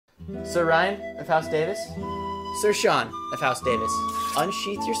Sir Ryan of House Davis, Sir Sean of House Davis,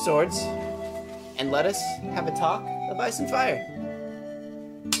 unsheath your swords and let us have a talk of Ice and Fire.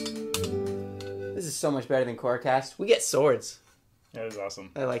 This is so much better than Corecast. We get swords. That is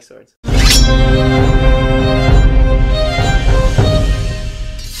awesome. I like swords.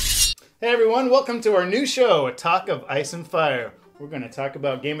 Hey everyone, welcome to our new show, A Talk of Ice and Fire. We're going to talk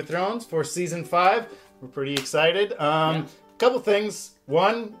about Game of Thrones for Season 5. We're pretty excited. Couple things.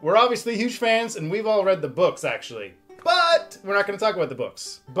 One, we're obviously huge fans, and we've all read the books, actually. But we're not going to talk about the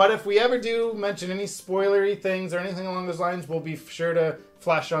books. But if we ever do mention any spoilery things or anything along those lines, we'll be sure to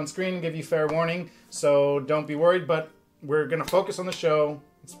flash on screen and give you fair warning. So don't be worried, but we're going to focus on the show.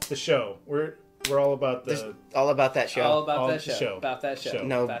 It's the show. We're all about all about that show. All about that show. About that show.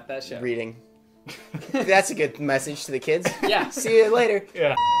 No about that show. Reading. That's a good message to the kids. Yeah. See you later.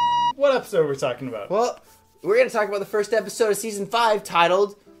 Yeah. What episode are we talking about? Well, we're going to talk about the first episode of Season 5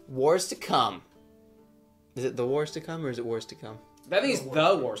 titled Wars to Come. Is it The Wars to Come or is it Wars to Come? I think it's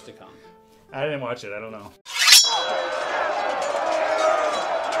The Wars to Come. I didn't watch it. I don't know.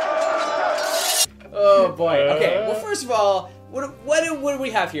 Oh boy. Okay. Well, first of all, what do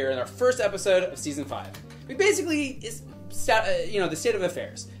we have here in our first episode of Season 5? We basically is the state of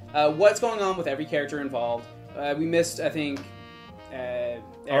affairs. What's going on with every character involved? We missed, I think,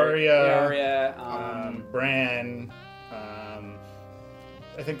 Arya, Bran.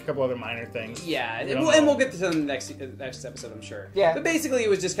 I think a couple other minor things. Yeah, and we'll get to the next episode, I'm sure. Yeah. But basically, it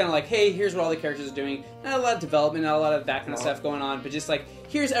was just kind of like, hey, here's what all the characters are doing. Not a lot of development, not a lot of that kind of stuff going on, but just like,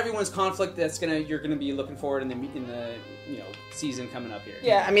 here's everyone's conflict you're gonna be looking forward in the season coming up here.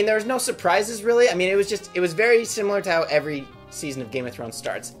 Yeah, I mean, there was no surprises really. I mean, it was very similar to how every season of Game of Thrones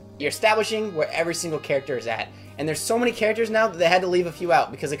starts. You're establishing where every single character is at. And there's so many characters now that they had to leave a few out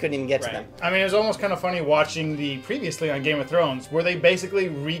because they couldn't even get to them. I mean, it was almost kind of funny watching the previously on Game of Thrones where they basically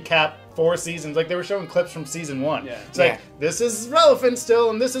recap 4 seasons. Like, they were showing clips from Season 1. Yeah. It's like, this is relevant still,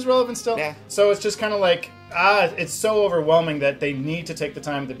 and this is relevant still. Yeah. So it's just kind of like, it's so overwhelming that they need to take the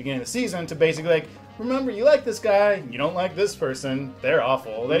time at the beginning of the season to basically, like, remember, you like this guy, you don't like this person, they're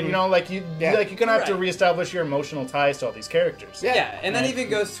awful. Mm-hmm. You kind of have to reestablish your emotional ties to all these characters. Yeah, and that even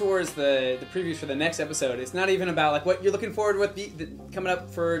goes towards the previews for the next episode. It's not even about like what you're looking forward with coming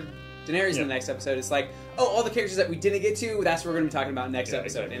up for Daenerys in the next episode. It's like, all the characters that we didn't get to, that's what we're going to be talking about next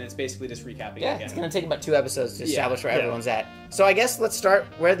episode. Exactly. And it's basically just recapping again. It's going to take about 2 episodes to establish where everyone's at. So I guess let's start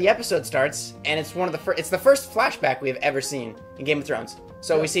where the episode starts, and it's it's the first flashback we have ever seen in Game of Thrones.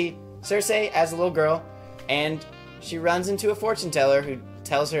 So we see Cersei as a little girl, and she runs into a fortune teller who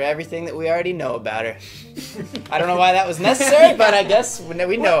tells her everything that we already know about her. I don't know why that was necessary, but I guess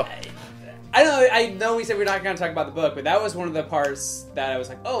we know. I know we said we're not going to talk about the book, but that was one of the parts that I was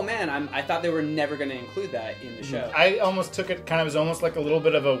like, oh man, I thought they were never going to include that in the show. I almost took it kind of as almost like a little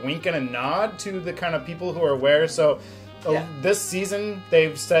bit of a wink and a nod to the kind of people who are aware. So this season,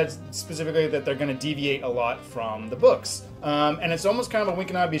 they've said specifically that they're going to deviate a lot from the books. And it's almost kind of a wink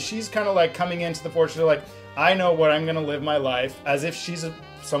and nod because she's kind of like coming into the fortune teller like, I know what I'm going to live my life, as if she's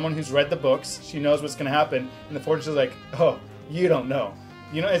someone who's read the books. She knows what's going to happen. And the fortune teller's like, oh, you don't know.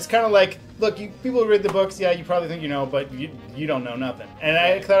 It's kind of like, look, people who read the books, you probably think you know, but you don't know nothing. And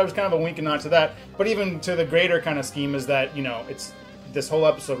I thought it was kind of a wink and nod to that. But even to the greater kind of scheme is that, this whole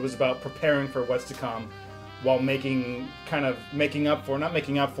episode was about preparing for what's to come while not making up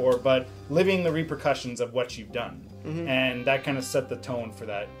for, but living the repercussions of what you've done. Mm-hmm. And that kind of set the tone for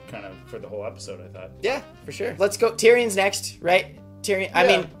that for the whole episode, I thought. Yeah, for sure. Let's go. Tyrion's next, right? Tyrion, I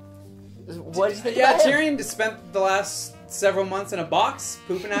mean, what did you think about him? Tyrion just spent the last several months in a box,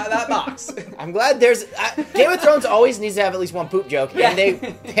 pooping out of that box. I'm glad there's... Game of Thrones always needs to have at least one poop joke, and they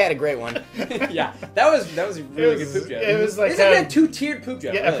had a great one. Yeah, that was a really good poop joke. It was like... It's like a 2-tiered poop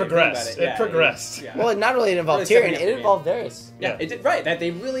joke. Yeah, really, it progressed. It progressed. Well, it not only involved Tyrion, it involved Varys. Yeah, it did, right, that they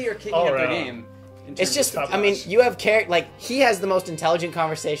really are kicking up their game. It's just, I mean, you have he has the most intelligent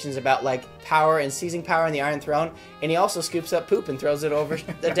conversations about, like, power and seizing power in the Iron Throne, and he also scoops up poop and throws it over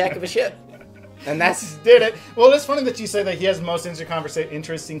the deck of a ship. And that's... Did it. Well, it's funny that you say that he has the most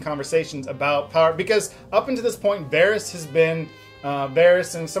interesting conversations about power, because up until this point, Varys has been...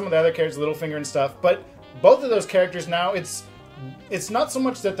 Varys and some of the other characters, Littlefinger and stuff, but both of those characters now, it's not so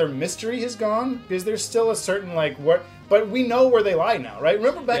much that their mystery has gone, because there's still a certain, like, but we know where they lie now, right?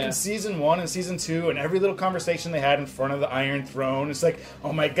 Remember back in Season 1 and Season 2, and every little conversation they had in front of the Iron Throne, it's like,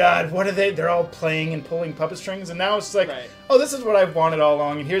 oh my god, what are they? They're all playing and pulling puppet strings, and now it's like, oh, this is what I've wanted all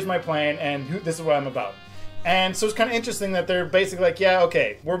along, and here's my plan, and this is what I'm about. And so it's kind of interesting that they're basically like, yeah,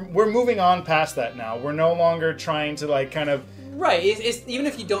 okay, we're moving on past that now. We're no longer trying to, like, kind of... Right, it's, even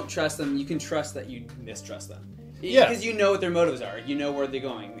if you don't trust them, you can trust that you mistrust them. Yeah. Because you know what their motives are. You know where they're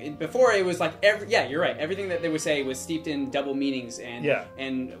going. Before, it was like, you're right. Everything that they would say was steeped in double meanings.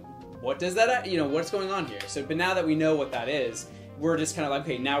 And what does that, what's going on here? So, but now that we know what that is, we're just kind of like,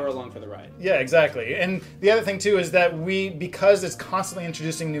 okay, now we're along for the ride. Yeah, exactly. And the other thing, too, is that because it's constantly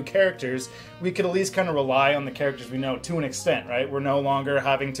introducing new characters, we could at least kind of rely on the characters we know to an extent, right? We're no longer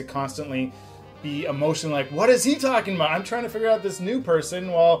having to constantly be emotional, like, what is he talking about? I'm trying to figure out this new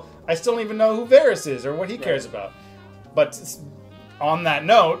person while I still don't even know who Varys is or what he cares about. But on that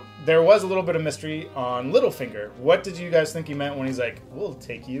note, there was a little bit of mystery on Littlefinger. What did you guys think he meant when he's like, we'll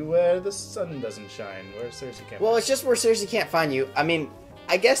take you where the sun doesn't shine, where Cersei can't Well, it's just where Cersei can't find you. I mean,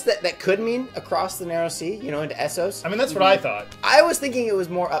 I guess that could mean across the Narrow Sea, into Essos. I mean, that's what I thought. I was thinking it was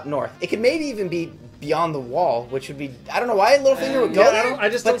more up north. It could maybe even be beyond the wall, which would be... I don't know why Littlefinger would go there. I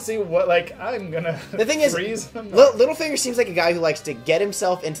just don't see what, I'm gonna the thing is, Littlefinger seems like a guy who likes to get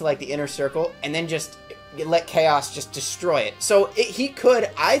himself into, the inner circle and then just let chaos just destroy it. So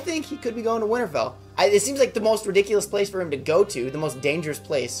I think he could be going to Winterfell. It seems like the most ridiculous place for him to go to, the most dangerous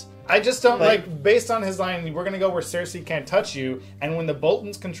place. I just don't based on his line, we're going to go where Cersei can't touch you, and when the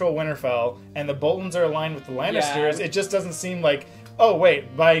Boltons control Winterfell, and the Boltons are aligned with the Lannisters, it just doesn't seem like, oh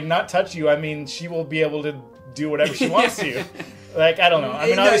wait, by not touch you, I mean she will be able to do whatever she wants to. I don't know. I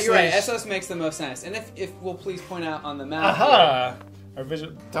mean, obviously... you're right. Essos makes the most sense. And if we'll please point out on the map... Aha! Our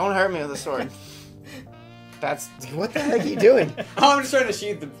vision... Don't hurt me with a sword. What the heck are you doing? I'm just trying to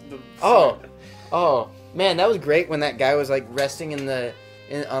sheathe the Oh, man, that was great when that guy was resting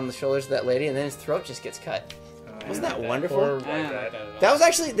on the shoulders of that lady, and then his throat just gets cut. Wasn't that wonderful? That was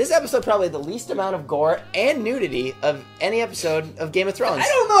actually, this episode, probably the least amount of gore and nudity of any episode of Game of Thrones. I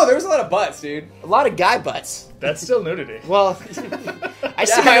don't know. There was a lot of butts, dude. A lot of guy butts. That's still nudity. Well, I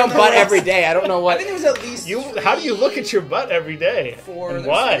see my own butt every day. I don't know what. I think it was at least. How do you look at your butt every day? And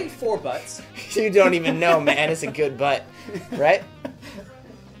why? I think 4 butts. You don't even know, man. It's a good butt, right?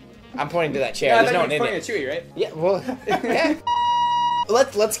 I'm pointing to that chair. Yeah, There's no one in pointing it. at Chewie, right? Yeah. Well. Yeah.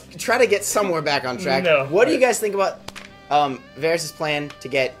 Let's try to get somewhere back on track. No. What do you guys think about Varys' plan to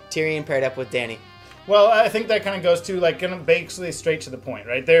get Tyrion paired up with Dany? Well, I think that kind of goes to basically straight to the point,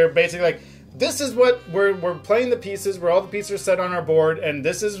 right? They're basically this is what we're playing the pieces, where all the pieces are set on our board, and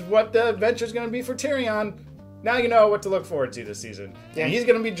this is what the adventure's going to be for Tyrion. Now you know what to look forward to this season. Yeah. And he's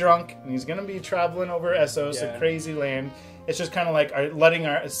going to be drunk, and he's going to be traveling over Essos, a crazy land. It's just kind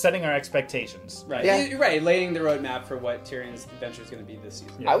of setting our expectations. Right. Yeah. You're right. Laying the roadmap for what Tyrion's adventure is going to be this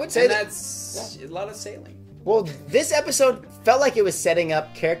season. Yeah. I would say that's a lot of sailing. Well, this episode felt like it was setting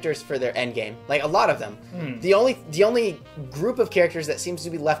up characters for their endgame. A lot of them. The only group of characters that seems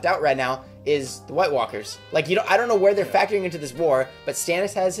to be left out right now is the White Walkers. I don't know where they're factoring into this war, but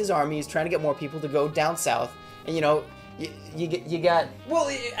Stannis has his army. He's trying to get more people to go down south. And, you got... Well,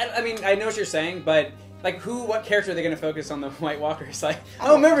 I mean, I know what you're saying, but... what character are they going to focus on the White Walkers?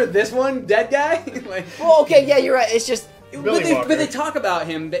 Remember this one dead guy? Well, okay, yeah, you're right. It's just... But they talk about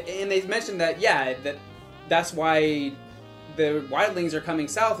him, and they mentioned that's why the wildlings are coming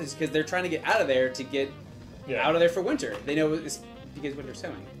south, is because they're trying to get out of there out of there for winter. They know it's because winter's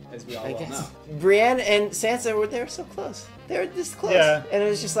coming, as we all well know. Brienne and Sansa they were so close. They were this close. Yeah. And it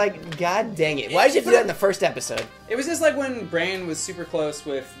was just God dang it. Why did you do that in the first episode? It was just when Bran was super close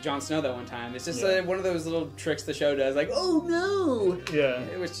with Jon Snow that one time. It's just one of those little tricks the show does. Oh no! Yeah.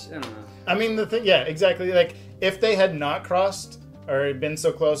 Which, I don't know. I mean, the thing, exactly. If they had not crossed or been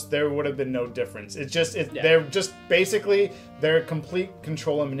so close, there would have been no difference. It's just, they're just basically, they're complete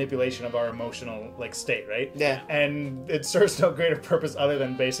control and manipulation of our emotional, state, right? Yeah. And it serves no greater purpose other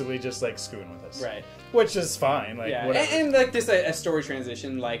than basically just, screwing with us. Right. Which is fine, whatever. And just a story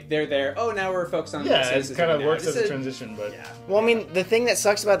transition, they're there, now we're focused on this. It kind of works as a transition, but... Yeah. Well, I mean, the thing that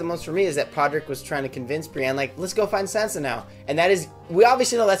sucks about the most for me is that Podrick was trying to convince Brienne, let's go find Sansa now. And that is, we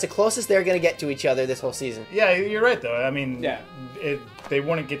obviously know that's the closest they're going to get to each other this whole season. Yeah, you're right, though. I mean, they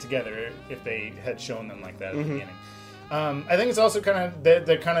wouldn't get together if they had shown them like that at the beginning. I think it's also kind of,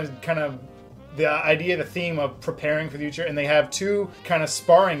 they're kind of the idea, the theme of preparing for the future, and they have 2 kind of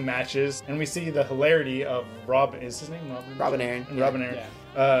sparring matches, and we see the hilarity of is his name Robin Aaron? Robin Aaron.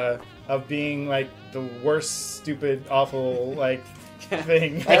 Yeah. Of being the worst, stupid, awful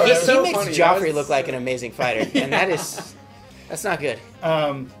thing. He makes Joffrey look like an amazing fighter, and that's not good.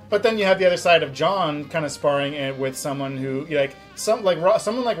 But then you have the other side of Jon kind of sparring with someone who someone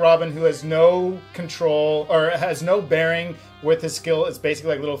like Robin, who has no control or has no bearing with his skill. It's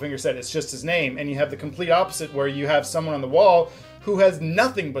basically like Littlefinger said, it's just his name. And you have the complete opposite, where you have someone on the wall who has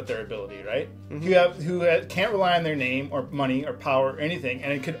nothing but their ability, right? Who can't rely on their name or money or power or anything,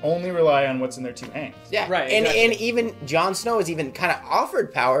 and it could only rely on what's in their two hands. Yeah, right. And Exactly. and even Jon Snow is even kind of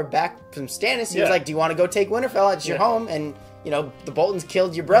offered power back from Stannis. He was like, "Do you want to go take Winterfell? It's your home, and the Boltons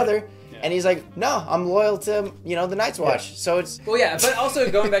killed your brother." And he's like, "No, I'm loyal to the Night's Watch." So it's but also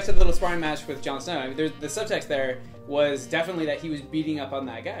going back to the little sparring match with Jon Snow. I mean, the subtext there was definitely that he was beating up on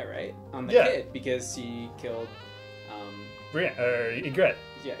that guy, right? On the kid because he killed. Brienne or Ygritte.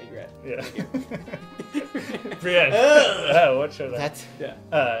 Yeah, Ygritte. Yeah. Brienne. What should I?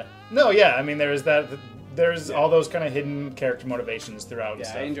 I mean, there is that. There's all those kind of hidden character motivations throughout. Yeah,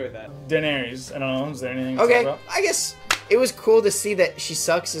 stuff. I enjoyed that. Daenerys. I don't know. Is there anything to talk okay. about? I guess it was cool to see that she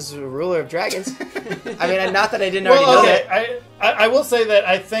sucks as a ruler of dragons. I mean, not that I didn't already know that. I will say that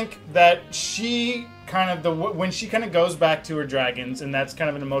I think that she kind of when she kind of goes back to her dragons, and that's kind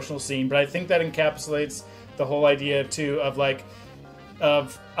of an emotional scene. But I think that encapsulates the whole idea too of like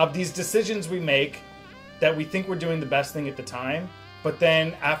of these decisions we make that we think we're doing the best thing at the time, but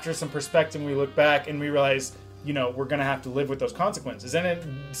then after some perspective we look back and we realize we're gonna have to live with those consequences. And it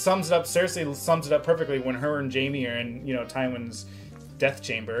sums it up. Cersei sums it up perfectly when her and Jaime are in Tywin's death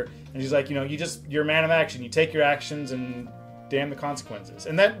chamber, and she's like, you're a man of action. You take your actions and damn the consequences.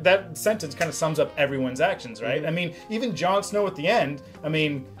 And that sentence kind of sums up everyone's actions, right? I mean, even Jon Snow at the end. I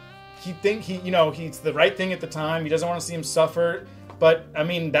mean, he's the right thing at the time. He doesn't want to see him suffer. But I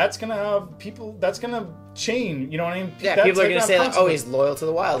mean, that's gonna have people. That's gonna change. You know what I mean? Yeah, people are gonna say like, "Oh, he's loyal to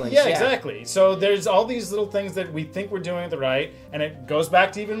the wildlings." Yeah, exactly. So there's all these little things that we think we're doing the right, and it goes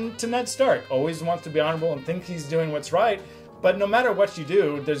back to even to Ned Stark. Always wants to be honorable and think he's doing what's right. But no matter what you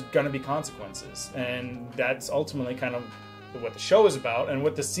do, there's gonna be consequences, and that's ultimately kind of what the show is about, and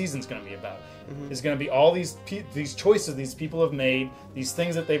what the season's gonna be about. Is going to be all these choices these people have made, these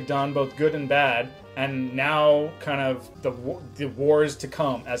things that they've done, both good and bad, and now kind of the wars to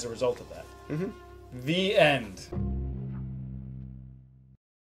come as a result of that. The end.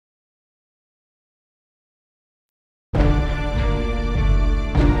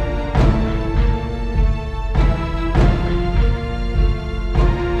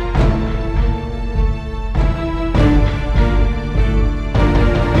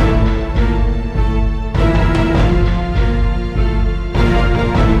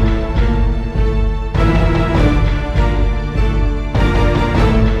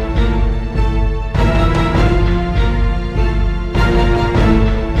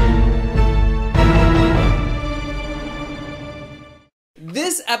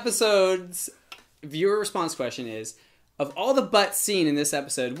 This episode's viewer response question is, of all the butts seen in this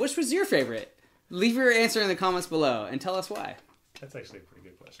episode, which was your favorite? Leave your answer in the comments below and tell us why. That's actually a pretty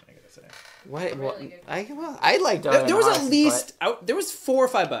good question, I gotta say. What? Really I liked it. There was at least there was 4 or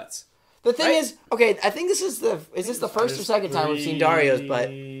 5 butts. The thing is, okay, I think this is the first or second time we've seen Dario's butt?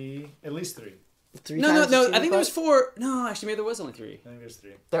 At least 3. No. I think there was 4. No, actually, maybe there was only 3. I think there's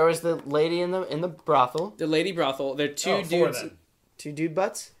 3. There was the lady in the brothel. The lady brothel. There are 2 4 dudes. then. 2 dude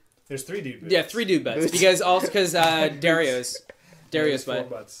butts. There's 3 dude butts. Yeah, 3 dude butts. Boots. Because Dario's There's 4 butt.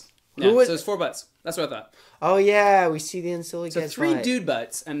 butts. Yeah, Who was- so it's 4 butts. That's what I thought. Oh yeah, we see the Unsullied So guy's 3 butt. dude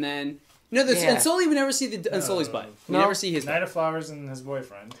butts, and then there's Yeah. Unsullied. We never see the Unsullied's butt. We No. never see his Knight butt. of Flowers and his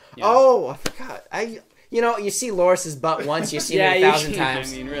boyfriend. Yeah. Oh, I forgot. You see Loris's butt once, you see it 1,000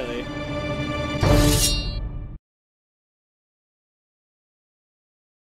 times. I mean, really.